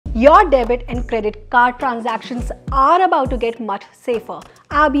Your debit and credit card transactions are about to get much safer.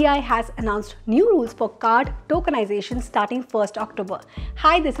 RBI has announced new rules for card tokenization starting 1st October.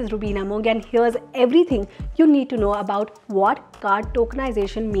 Hi, this is Rubina Mong and here's everything you need to know about what card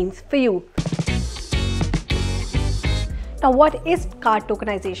tokenization means for you. Now, what is card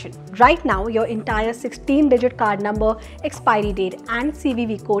tokenization? Right now, your entire 16-digit card number, expiry date and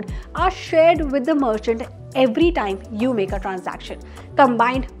CVV code are shared with the merchant every time you make a transaction.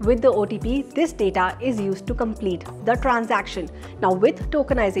 Combined with the OTP, this data is used to complete the transaction. Now, with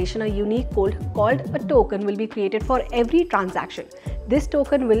tokenization, a unique code called a token will be created for every transaction. This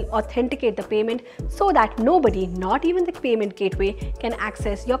token will authenticate the payment so that nobody, not even the payment gateway, can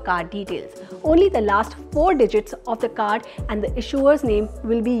access your card details. Only the last 4 digits of the card and the issuer's name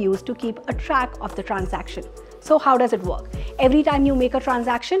will be used to keep a track of the transaction. So how does it work? Every time you make a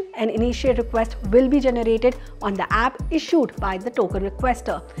transaction, an initiate request will be generated on the app issued by the token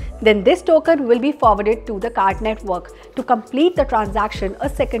requester. Then this token will be forwarded to the card network. To complete the transaction, a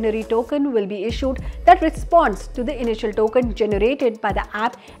secondary token will be issued that responds to the initial token generated by the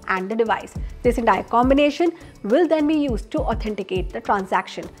app and the device. This entire combination will then be used to authenticate the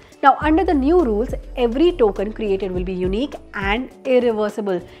transaction. Now, under the new rules, every token created will be unique and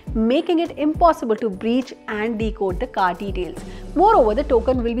irreversible, making it impossible to breach and decode the card details. Moreover, the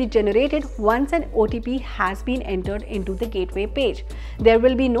token will be generated once an OTP has been entered into the gateway page. There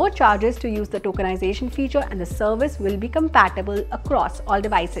will be no charges to use the tokenization feature and the service will be compatible across all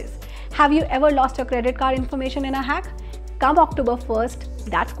devices. Have you ever lost your credit card information in a hack? Come October 1st,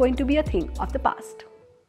 that's going to be a thing of the past.